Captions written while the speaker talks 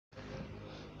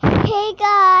Hey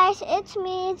guys, it's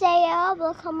me Zaya.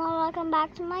 Welcome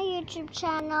back to my YouTube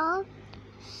channel.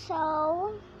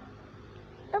 So,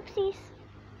 oopsies.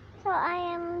 So I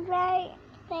am very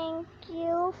thank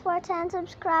you for 10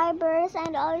 subscribers,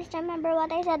 and always remember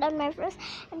what I said on my first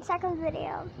and second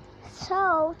video.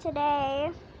 So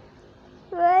today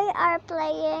we are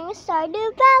playing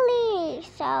Stardew Valley.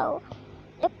 So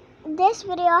if this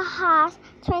video has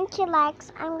 20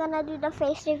 likes, I'm gonna do the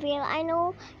face reveal. I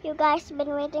know you guys have been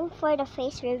waiting for the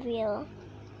face reveal.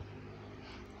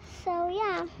 So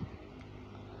yeah,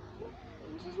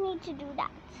 you just need to do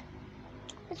that.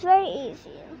 It's very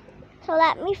easy. So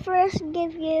let me first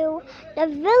give you the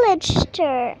village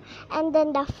tour and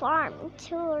then the farm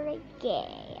tour.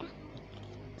 Yay.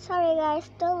 Sorry guys,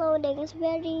 still loading. It's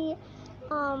very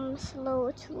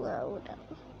slow to load.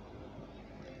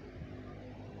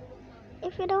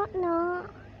 If you don't know,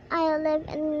 I live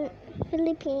in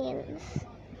Philippines.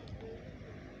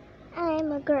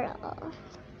 I'm a girl.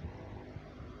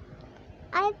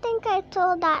 I think I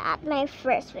told that at my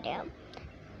first video.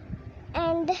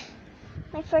 And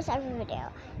my first ever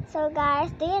video. So guys,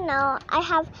 do you know I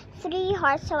have 3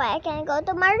 hearts so I can go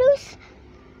to Maru's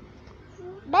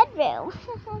bedroom.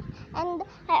 And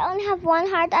I only have 1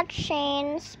 heart at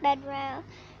Shane's bedroom.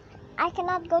 I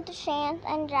cannot go to Shane's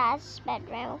and Jazz's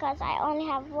bedroom because I only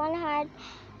have 1 heart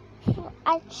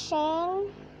at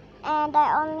Shane, and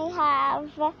I only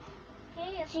have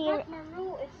Hey, it's not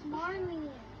Maru, it's Marnie.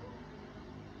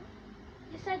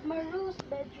 You said Maru's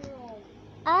bedroom.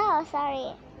 Oh,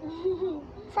 sorry.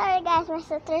 Sorry guys, my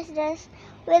sister's just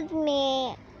with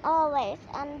me always,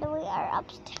 and we are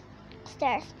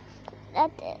upstairs.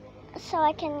 So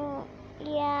I can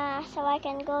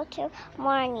go to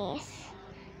Marnie's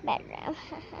bedroom.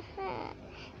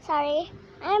 Sorry,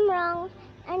 I'm wrong.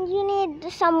 And you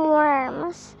need some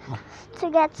worms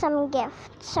to get some gifts.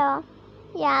 So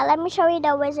yeah, let me show you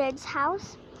the wizard's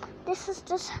house. This is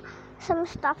just some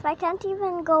stuff. I can't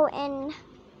even go in.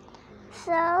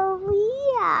 So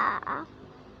yeah,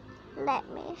 let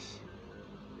me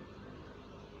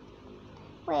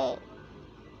wait.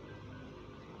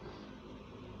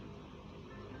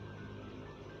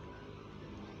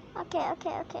 Okay.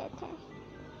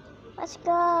 Let's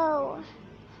go.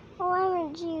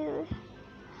 OMG.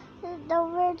 The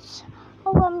words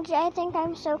OMG, I think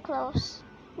I'm so close.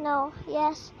 No,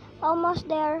 yes, almost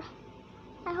there.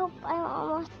 I hope I'm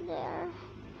almost there.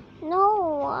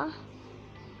 No.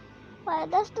 Why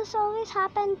does this always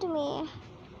happen to me?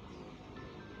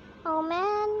 Oh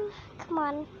man, come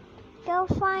on. Go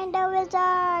find the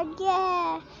wizard,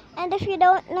 yeah. And if you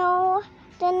don't know,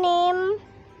 the name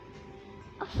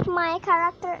of my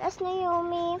character is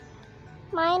Naomi.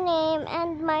 My name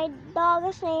and my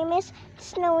dog's name is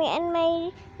Snowy, and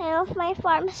my name of my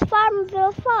farm is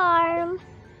Farmville Farm.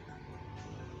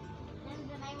 And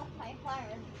the name of my farm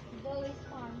is Zoe's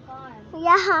Farm.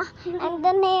 Yeah, and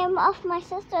the name of my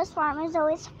sister's farm is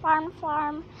always Farm.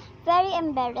 Very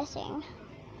embarrassing.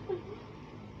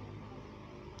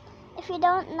 If you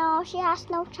don't know, she has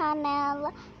no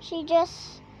channel. She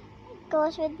just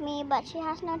goes with me, but she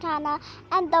has no channel.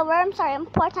 And the worms are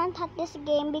important at this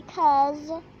game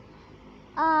because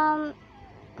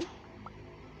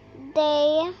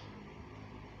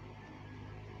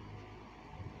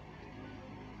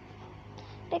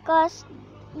because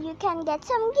you can get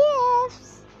some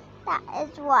gifts. That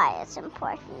is why it's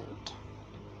important.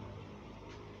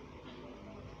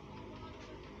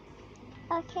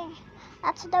 Okay,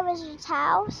 that's the wizard's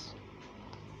house.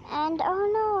 And oh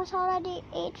no, it's already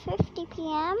 8:50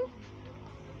 p.m.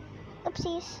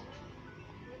 Oopsies.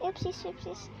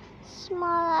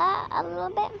 Smaller a little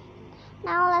bit.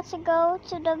 Now let's go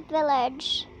to the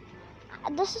village.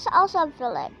 This is also a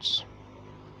village.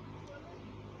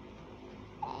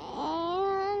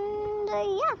 And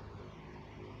yeah.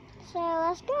 So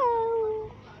let's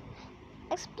go.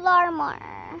 Explore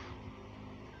more.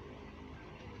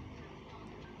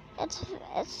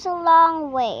 It's a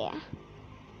long way.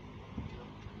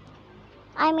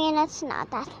 I mean, it's not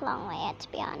that long way, to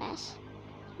be honest.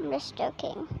 I'm just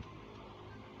joking.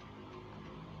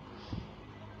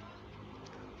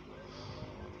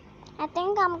 I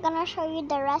think I'm gonna show you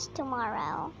the rest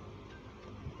tomorrow.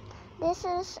 This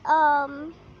is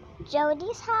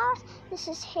Jody's house. This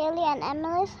is Haley and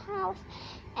Emily's house,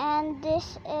 and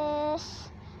this is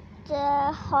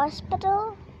the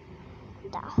hospital.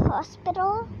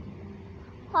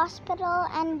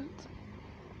 And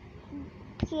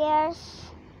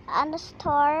Pierre's and the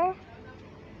store,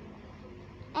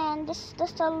 and this is the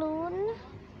saloon,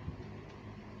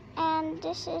 and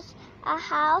this is a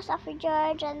house of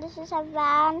George, and this is a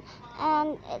van,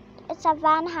 and it's a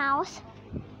van house.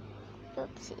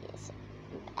 Oops. Oopsies.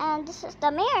 And this is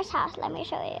the mayor's house. Let me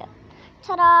show you.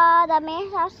 Ta-da! The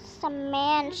mayor's house is a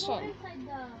mansion. Inside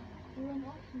the room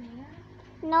of mayor.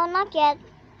 No, not yet.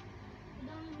 You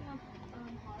don't even have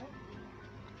heart.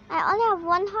 I only have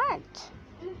one heart.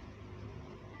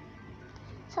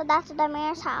 So that's the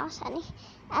mayor's house,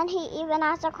 and he even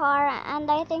has a car, and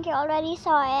I think you already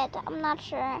saw it. I'm not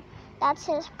sure. That's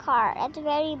his car. It's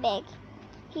very big.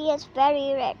 He is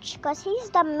very rich because he's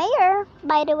the mayor,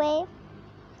 by the way.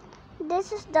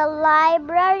 This is the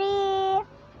library,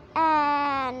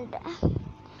 and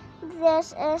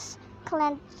this is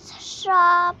Clint's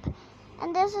shop,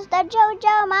 and this is the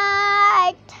JoJo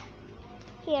Mart.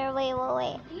 Here, wait.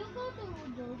 Do you go to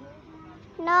JoJo's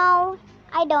Mart? No,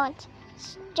 I don't.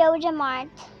 It's JoJo Mart.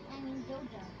 I mean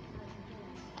JoJo.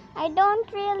 I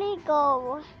don't really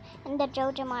go in the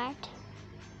JoJo Mart.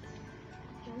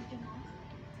 JoJo Mart?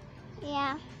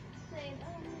 Yeah. Say,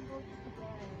 I only go to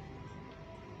together.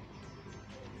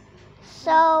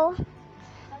 So,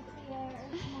 But there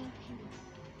is no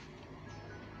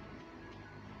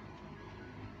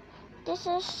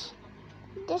cheese.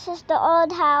 this is the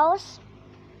old house.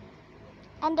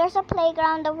 And there's a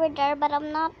playground over there, but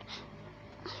I'm not.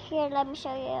 Here, let me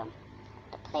show you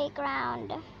the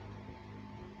playground.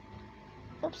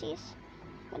 Oopsies.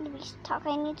 When we talk,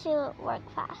 I need to work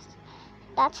fast.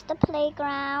 That's the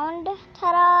playground.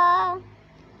 Ta-da!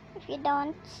 If you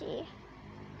don't see.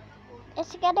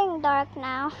 It's getting dark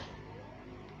now.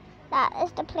 That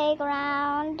is the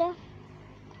playground.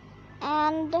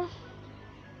 And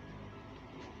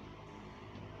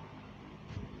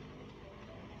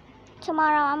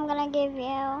tomorrow I'm gonna give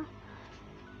you.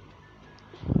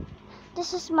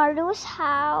 This is Maru's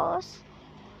house.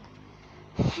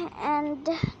 And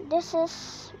this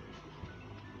is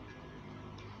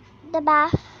the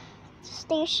bath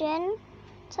station.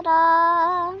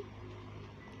 Ta-da!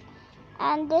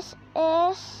 And this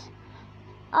is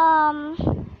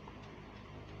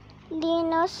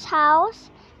Lino's house.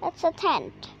 It's a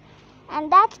tent.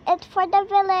 And that's it for the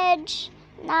village.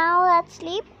 Now let's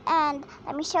sleep, and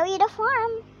let me show you the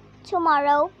farm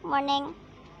tomorrow morning.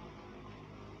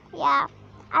 Yeah,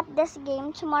 at this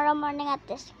game, tomorrow morning at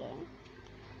this game.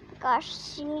 Because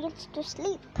she needs to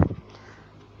sleep.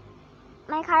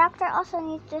 My character also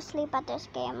needs to sleep at this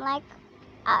game, like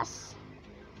us.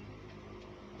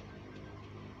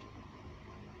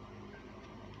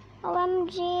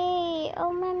 OMG.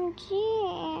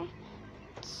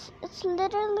 It's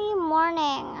literally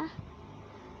morning.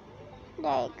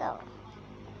 There you go.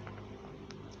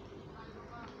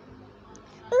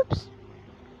 Oops.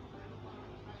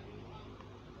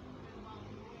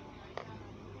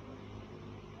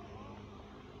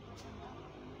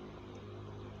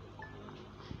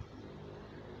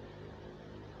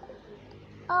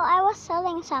 Oh, I was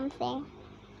selling something.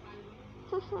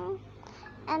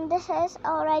 And this is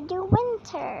already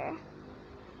winter.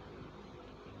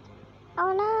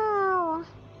 Oh no,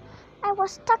 I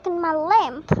was stuck in my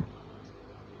lamp.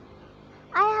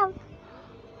 I have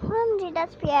OMG,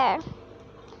 that's Pierre.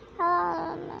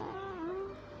 No.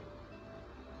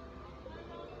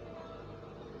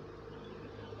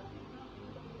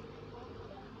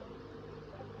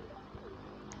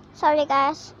 Sorry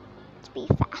guys, let's be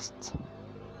fast.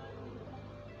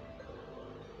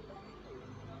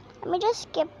 Let me just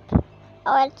skip.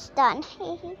 Oh, it's done.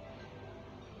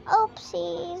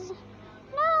 Oopsies.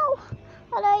 No!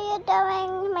 What are you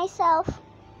doing, myself?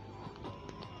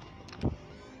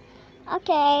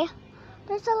 Okay.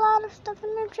 There's a lot of stuff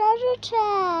in the treasure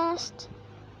chest.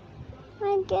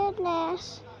 My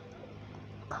goodness.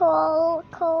 Cool.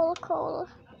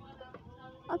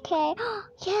 Okay.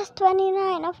 Yes,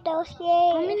 29 of those.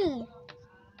 Yay. How many?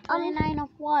 29 of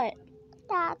what?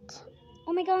 That.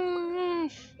 Oh my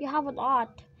gosh, you have a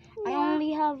lot. Yeah. I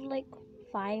only have like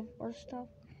 5 or stuff.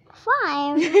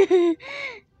 5?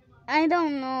 I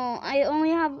don't know. I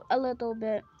only have a little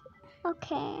bit.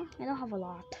 Okay. I don't have a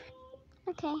lot.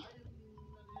 Okay.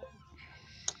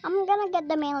 I'm gonna get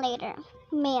the mail later.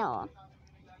 Mail.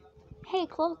 Hey,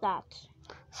 close that.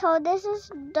 So this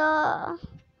is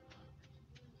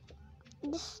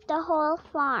the whole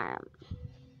farm.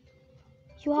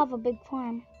 You have a big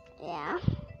farm. Yeah.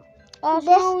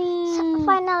 Snowy.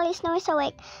 Finally Snowy's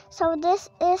awake. So this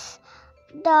is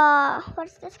the,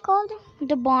 what's this called?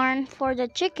 The barn for the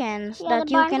chickens Yeah, that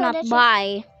the you barn for cannot the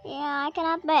buy. Yeah, I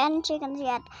cannot buy any chickens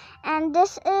yet. And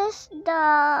this is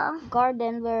the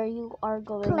Garden where you are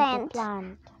going to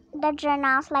plant. The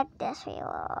journals like this. Wait,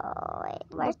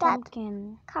 where's The that?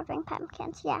 pumpkin. Covering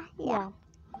pumpkins. Yeah.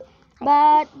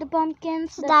 But the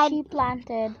pumpkins that died. she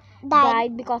planted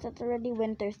died because it's already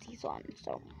winter season.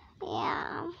 So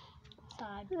yeah.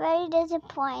 sad. Very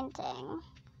disappointing.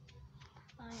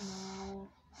 I know.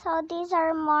 So these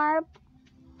are more.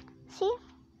 See,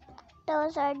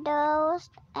 those are those,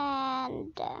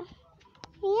 and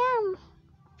yeah.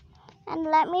 And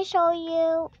let me show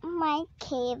you my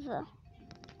cave.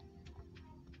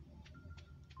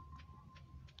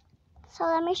 So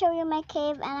let me show you my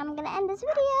cave, and I'm gonna end this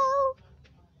video.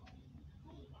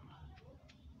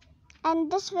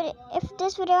 And this video, if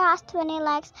this video has 20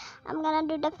 likes, I'm gonna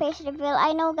do the face reveal.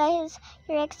 I know, guys,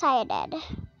 you're excited.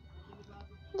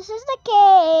 This is the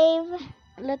cave.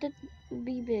 Let it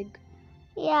be big.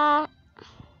 Yeah.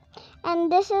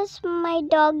 And this is my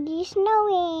doggy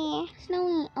Snowy.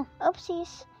 Snowy. Oh,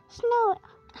 Oopsies. Snowy.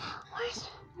 Where's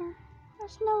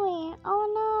Snowy? Oh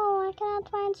no, I cannot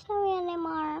find Snowy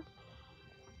anymore.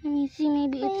 let me see.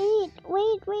 Maybe it's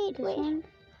Wait. this one.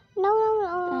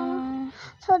 No.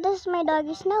 So this is my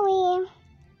doggy Snowy.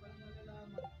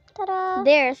 Ta-da.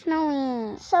 There,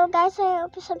 Snowy. So guys, I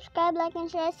hope you subscribe, like, and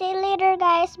share. See you later,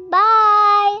 guys.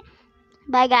 Bye.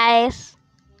 Bye, guys.